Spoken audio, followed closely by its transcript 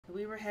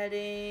were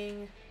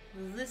heading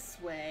this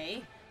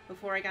way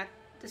before I got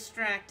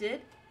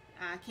distracted.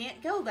 I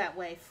can't go that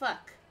way.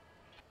 Fuck.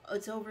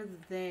 It's over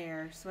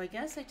there. So I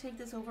guess I take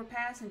this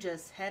overpass and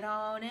just head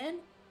on in.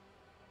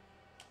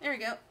 There we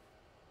go.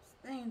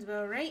 Seems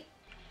about right.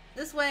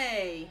 This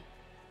way.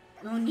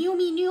 Oh,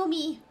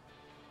 Numi.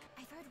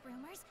 I've heard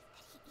rumors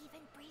that he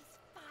even breathes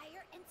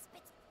fire and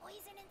spits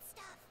poison and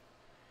stuff.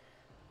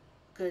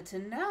 Good to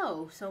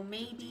know. So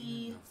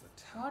maybe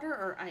water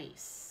or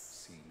ice?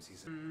 Seems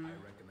he's I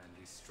recommend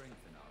we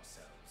strengthen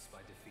ourselves by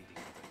defeating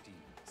other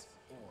demons,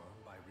 or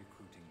by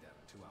recruiting them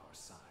to our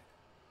side.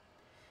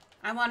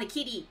 I want a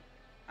kitty.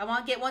 I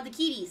want to get one of the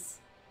kitties.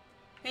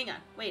 Hang on.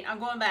 Wait, I'm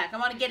going back. I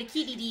want to get a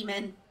kitty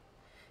demon.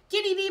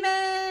 Kitty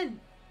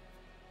demon!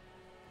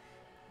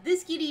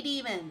 This kitty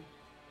demon.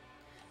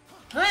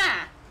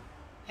 Ha!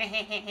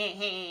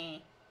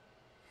 Hehehehe.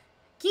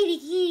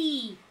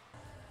 Kitty!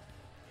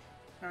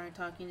 Alright,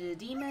 talking to the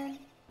demon.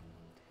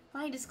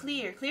 Mind is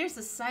clear. Clear as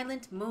the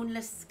silent,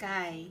 moonless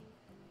sky.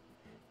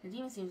 The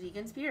demon seems to be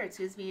good spirits.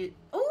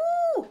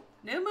 Ooh!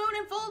 New moon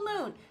and full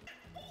moon.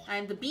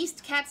 I'm the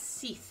beast cat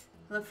Sith.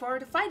 Look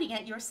forward to fighting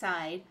at your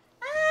side.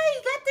 Ah,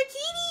 you got the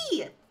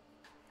kitty!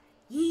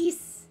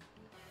 Yes.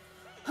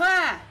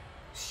 Ha!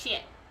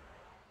 Shit.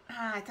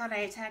 Ah, I thought I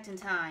attacked in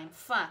time.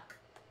 Fuck.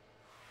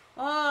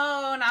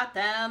 Oh, not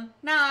them.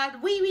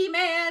 Not wee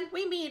man.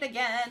 We meet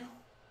again.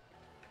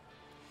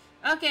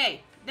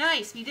 Okay.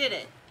 Nice. We did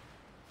it.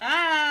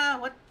 Ah,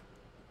 what?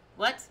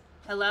 What?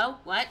 Hello?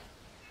 What?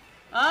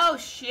 Oh,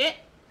 shit.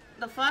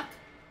 The fuck?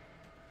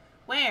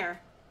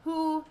 Where?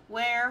 Who?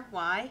 Where?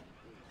 Why?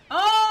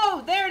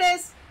 Oh, there it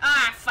is.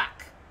 Ah,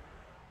 fuck.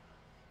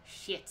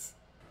 Shit.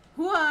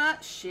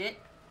 What? Shit.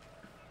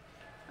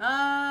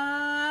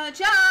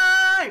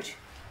 Charge!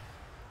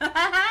 Ha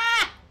ha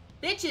ha!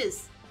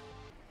 Bitches!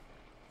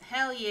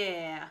 Hell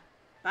yeah.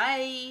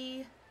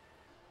 Bye.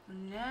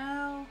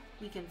 Now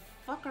we can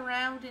fuck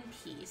around in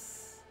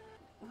peace.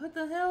 What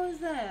the hell is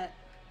that?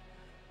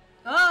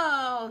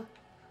 Oh!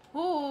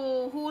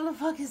 Oh, who the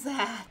fuck is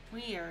that?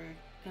 We are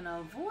gonna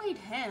avoid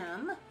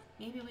him.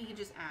 Maybe we could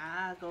just,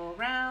 go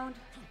around.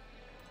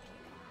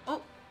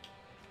 Oh!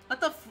 What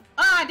the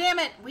ah, damn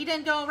it! We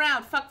didn't go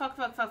around. Fuck.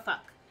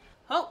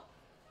 Oh!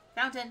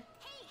 Fountain.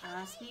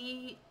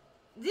 Speed.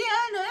 Yeah,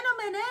 in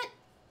a minute.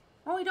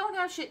 Oh, we don't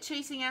have shit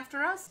chasing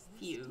after us.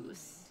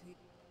 Fuse.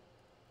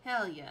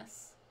 Hell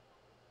yes.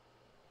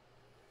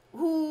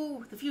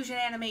 Ooh, the fusion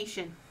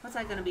animation. What's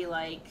that gonna be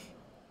like?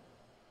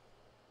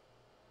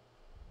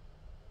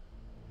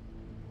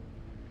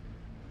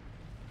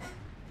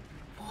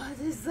 What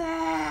is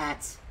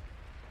that?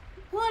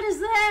 What is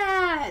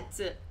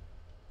that?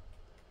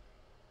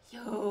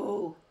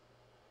 Yo.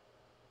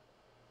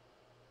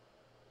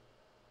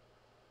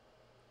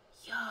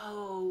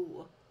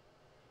 Yo.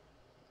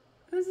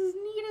 This is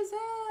neat as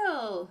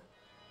hell.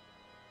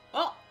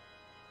 Oh.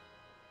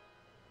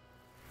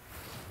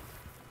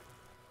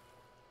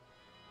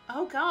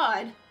 Oh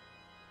God.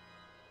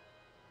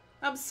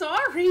 I'm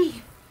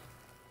sorry.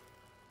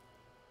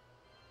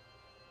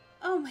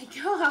 Oh my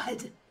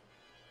God.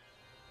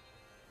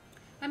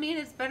 I mean,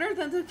 it's better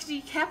than the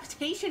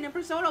decapitation in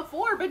Persona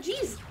 4, but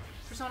jeez.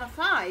 Persona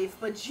 5,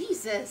 but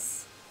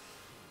Jesus.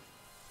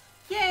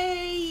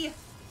 Yay.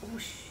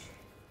 Whoosh.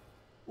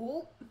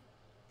 Oh.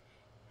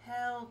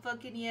 Hell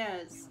fucking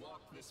yes.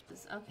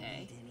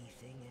 Okay.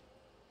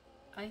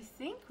 I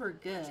think we're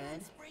good.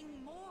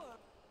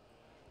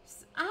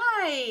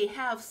 I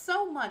have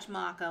so much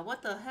Maka.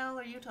 What the hell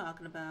are you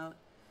talking about?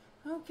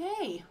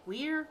 Okay,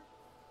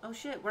 oh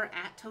shit, we're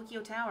at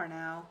Tokyo Tower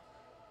now.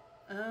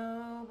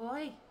 Oh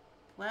boy.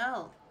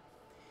 Well,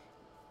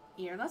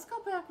 here, let's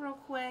go back real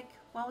quick.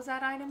 What was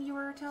that item you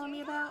were telling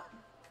me about?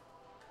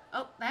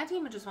 Oh, that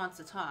demon just wants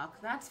to talk.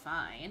 That's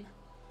fine.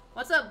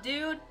 What's up,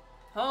 dude?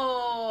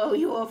 Oh,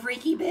 you a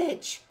freaky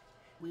bitch.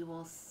 We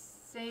will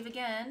save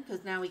again,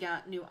 because now we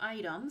got new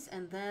items,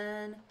 and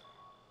then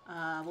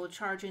we'll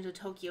charge into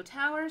Tokyo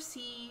Tower.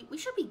 See, we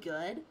should be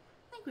good.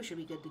 I think we should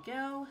be good to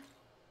go.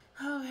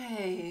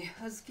 Okay,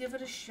 let's give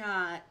it a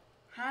shot.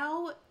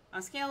 How, on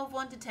a scale of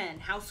 1 to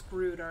 10, how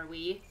screwed are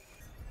we?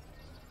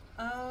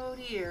 Oh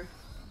dear.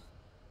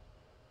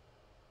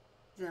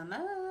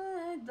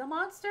 The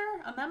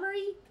monster? A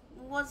memory?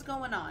 What's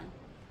going on?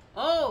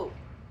 Oh!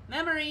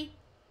 Memory!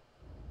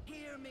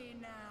 Hear me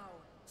now.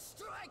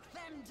 Strike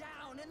them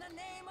down in the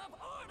name of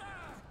order.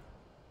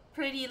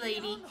 Pretty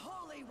lady. The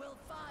unholy will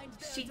find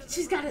their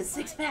She's got a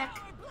six-pack.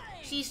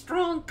 She's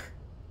drunk.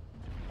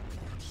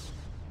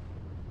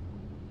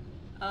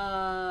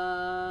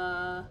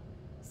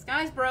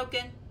 Sky's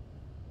broken.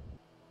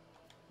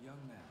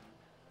 Young man,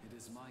 it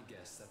is my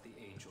guess that the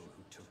angel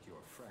who took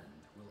your friend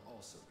will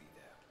also be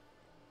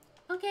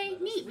there. Okay,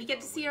 neat. We get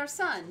to see our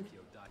son.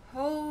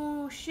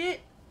 Oh,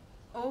 shit.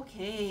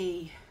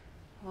 Okay.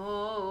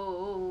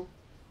 Oh.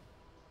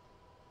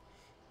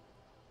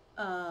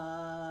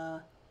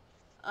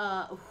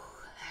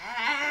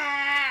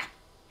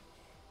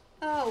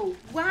 Oh,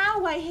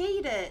 wow, I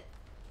hate it.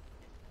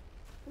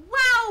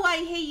 Wow,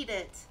 I hate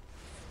it.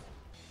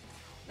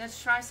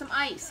 Let's try some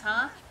ice,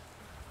 huh?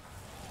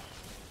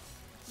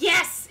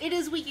 It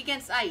is weak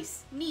against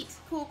ice. Neat.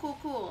 Cool, cool,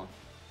 cool.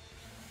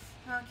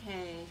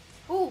 Okay.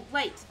 Oh,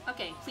 wait.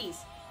 Okay, please.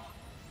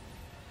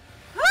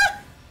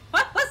 Ah!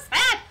 What was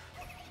that?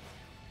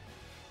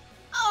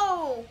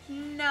 Oh,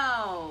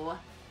 no.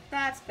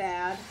 That's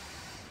bad.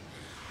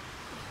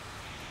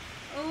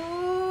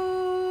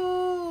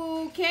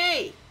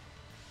 Okay.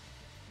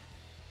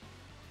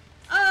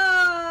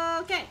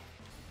 Okay.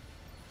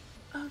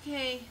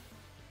 Okay.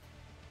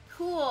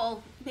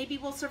 Cool. Maybe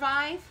we'll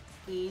survive?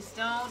 Please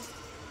don't.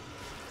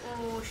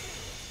 Oh,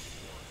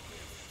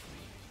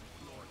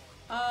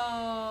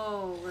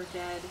 oh, we're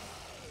dead.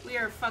 We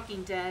are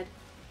fucking dead.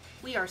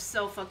 We are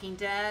so fucking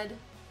dead.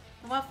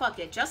 Well, fuck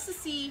it. Just to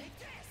see.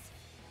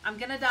 I'm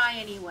gonna die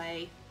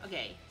anyway.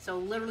 Okay, so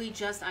literally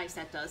just ice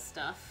that does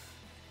stuff.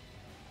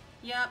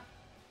 Yep.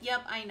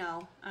 Yep, I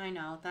know. I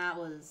know. That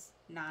was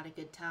not a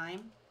good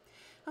time.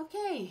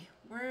 Okay,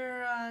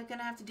 we're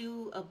gonna have to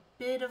do a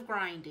bit of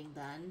grinding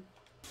then.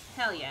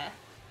 Hell yeah.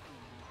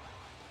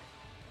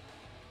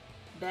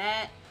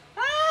 Bet.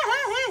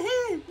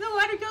 Ah, the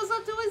water goes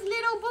up to his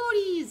little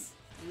booties.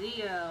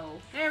 Leo.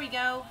 There we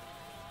go.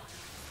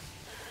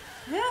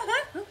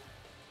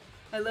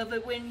 I love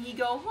it when he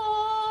go,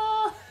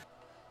 oh.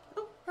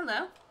 Oh,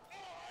 hello.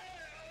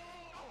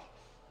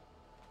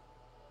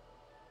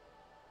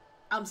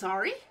 I'm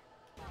sorry?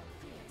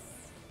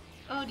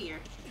 Oh dear.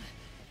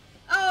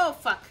 Oh,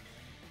 fuck.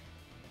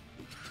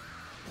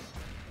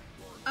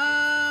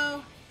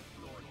 Oh.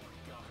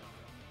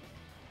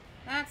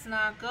 That's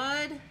not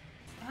good.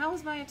 How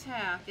is my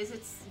attack? Is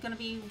it gonna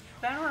be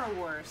better or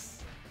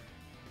worse?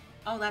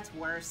 Oh, that's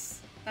worse.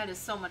 That is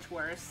so much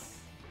worse.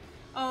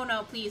 Oh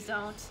no, please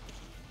don't.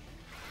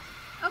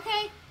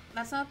 Okay.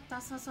 That's not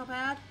so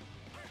bad.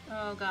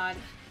 Oh god.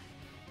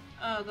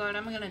 Oh god,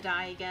 I'm gonna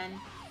die again.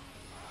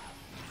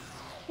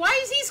 Why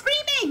is he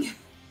screaming?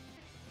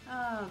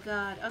 Oh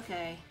god,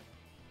 okay.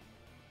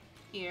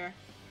 Here.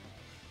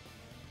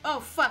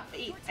 Oh fuck,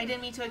 I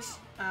didn't mean to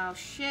oh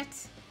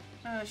shit.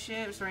 Oh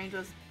shit, it's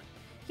Rangers.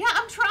 Yeah,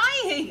 I'm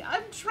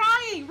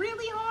trying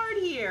really hard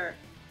here.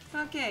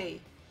 Okay.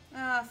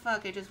 Oh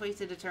fuck, I just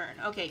wasted a turn.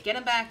 Okay, get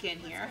him back in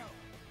here.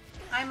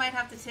 I might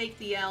have to take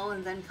the L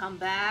and then come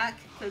back,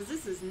 because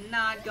this is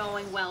not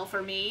going well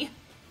for me.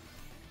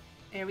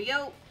 There we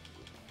go.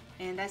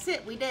 And that's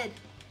it, we did.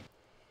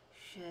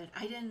 Shit,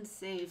 I didn't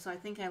save, so I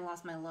think I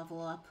lost my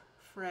level up.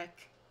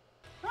 Frick.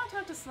 I want to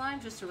talk to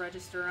Slime just to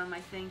register him, I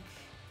think.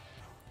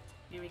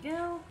 Here we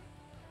go.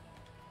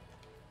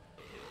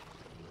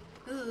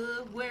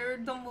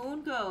 Where'd the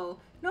moon go?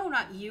 No,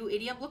 not you,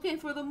 idiot. I'm looking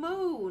for the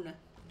moon.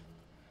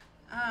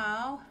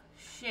 Oh,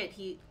 shit,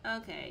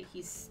 okay,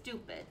 he's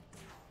stupid.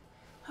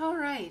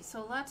 Alright,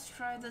 so let's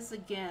try this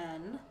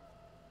again.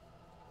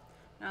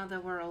 Now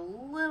that we're a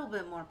little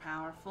bit more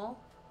powerful.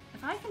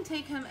 If I can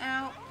take him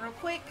out real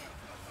quick.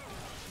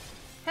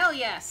 Hell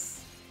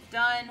yes.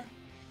 Done.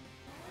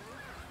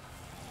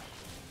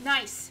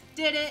 Nice.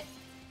 Did it.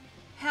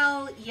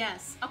 Hell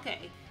yes.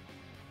 Okay.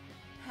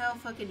 Hell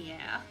fucking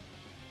yeah.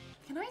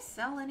 Can I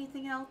sell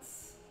anything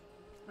else?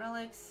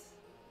 Relics?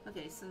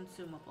 Okay,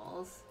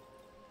 consumables.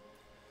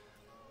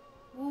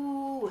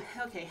 Ooh,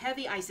 okay,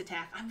 heavy ice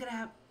attack.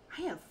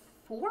 I have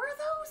 4 of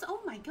those? Oh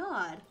my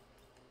god.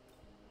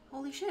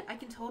 Holy shit, I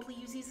can totally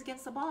use these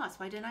against the boss.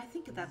 Why didn't I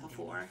think of that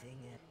before?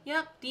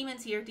 Yep,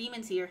 demons here,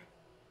 demons here.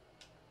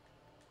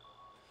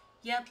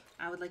 Yep,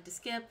 I would like to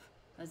skip.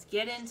 Let's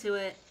get into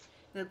it.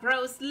 The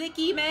gross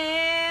licky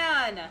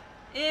man!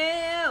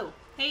 Ew!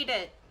 Hate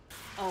it.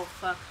 Oh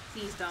fuck,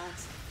 please don't.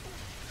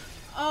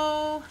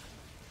 Oh.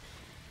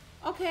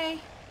 Okay.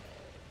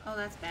 Oh,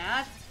 that's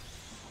bad.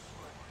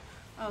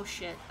 Oh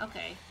shit,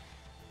 okay.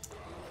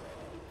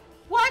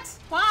 What?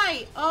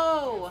 Why?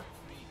 Oh.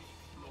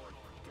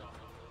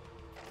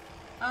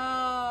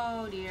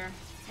 Oh dear.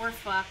 We're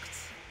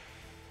fucked.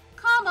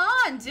 Come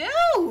on,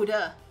 dude!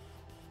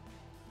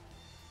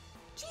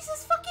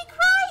 Jesus fucking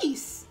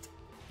Christ!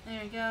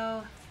 There you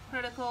go.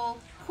 Critical.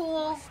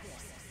 Cool.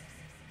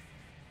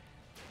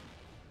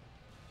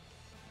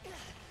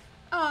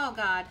 Oh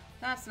god.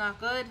 That's not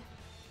good.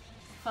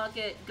 Fuck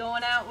it.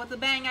 Going out with a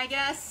bang, I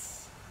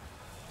guess.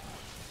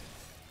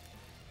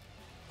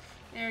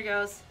 There it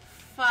goes.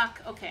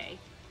 Fuck. Okay.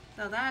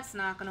 So that's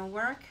not gonna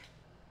work.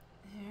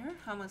 Here.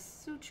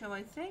 Hamasucho,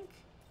 I think.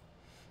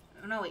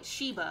 Oh, no, wait.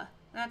 Shiba.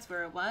 That's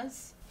where it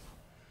was.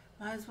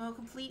 Might as well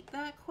complete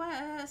that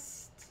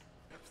quest.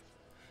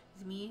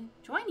 Does it mean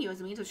join you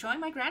as a means of showing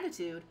my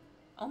gratitude?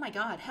 Oh my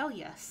god. Hell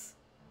yes.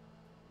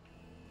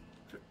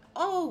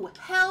 Oh,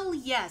 hell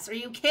yes. Are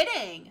you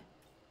kidding?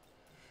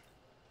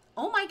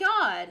 Oh my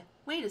god.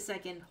 Wait a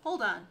second.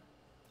 Hold on.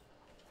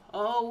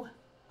 Oh.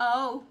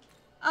 Oh.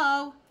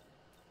 Oh.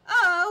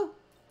 Oh.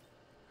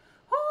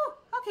 Whew.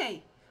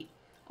 Okay.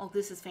 Oh,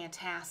 this is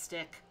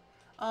fantastic.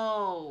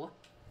 Oh.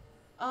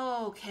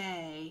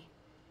 Okay.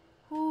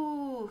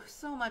 Ooh,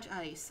 so much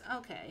ice.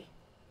 Okay.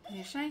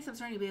 You're shining some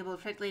starting to be able to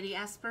protect Lady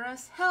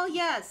Asperus? Hell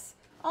yes!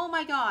 Oh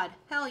my god.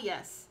 Hell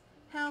yes.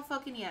 Hell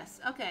fucking yes.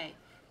 Okay.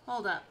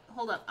 Hold up.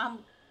 Hold up.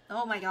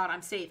 Oh my god,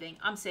 I'm saving.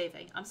 I'm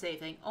saving. I'm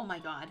saving. Oh my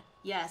god.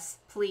 Yes.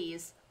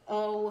 Please.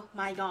 Oh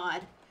my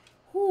god.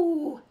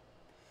 Whoo.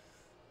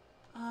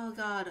 Oh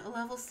god, a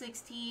level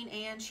 16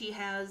 and she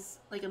has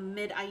like a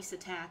mid-ice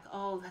attack.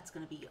 Oh, that's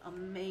gonna be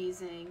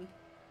amazing.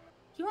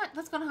 You know what?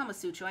 Let's go to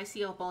Hamasucho. I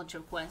see a bunch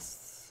of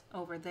quests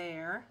over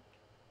there.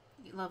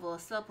 Level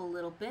us up a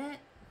little bit.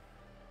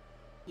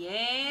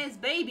 Yes,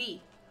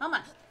 baby! Come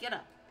on, get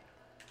up.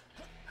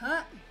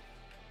 Huh?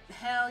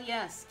 Hell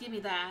yes, give me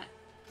that.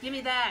 Give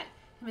me that.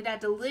 Give me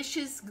that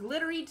delicious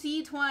glittery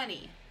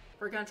T20.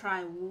 We're gonna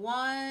try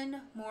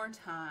one more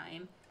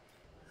time.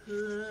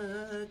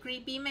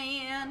 Creepy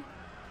man.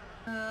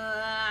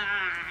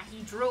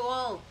 He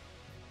drool.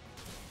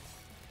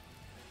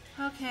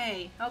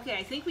 Okay, okay,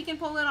 I think we can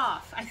pull it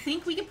off. I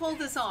think we can pull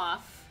this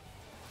off.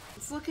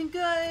 It's looking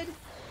good.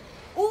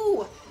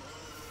 Ooh!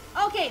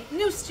 Okay,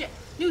 new shit.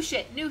 New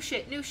shit, new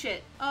shit, new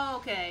shit. Oh,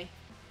 okay.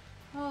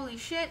 Holy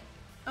shit.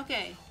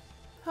 Okay.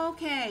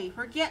 Okay,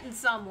 we're getting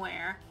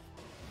somewhere.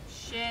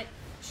 Shit,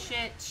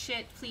 shit,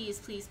 shit. Please,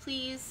 please,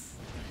 please.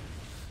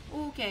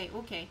 Okay,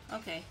 okay,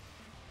 okay.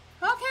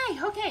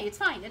 Okay, okay, it's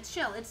fine. It's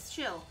chill, it's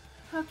chill.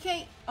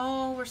 Okay.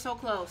 Oh, we're so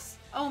close.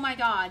 Oh my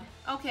god.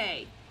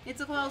 Okay.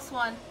 It's a close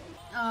one.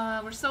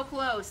 We're so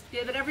close.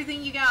 Give it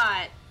everything you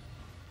got.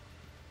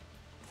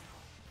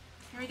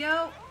 Here we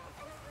go.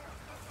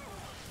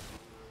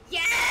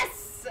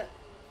 Yes!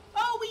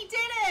 Oh, we did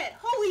it!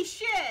 Holy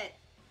shit!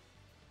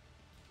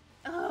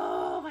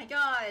 Oh my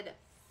god.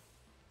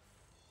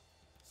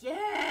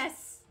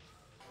 Yes!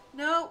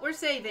 No, we're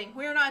saving.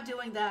 We're not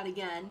doing that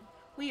again.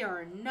 We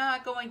are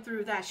not going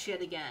through that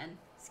shit again.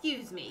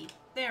 Excuse me.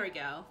 There we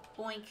go.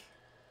 Boink.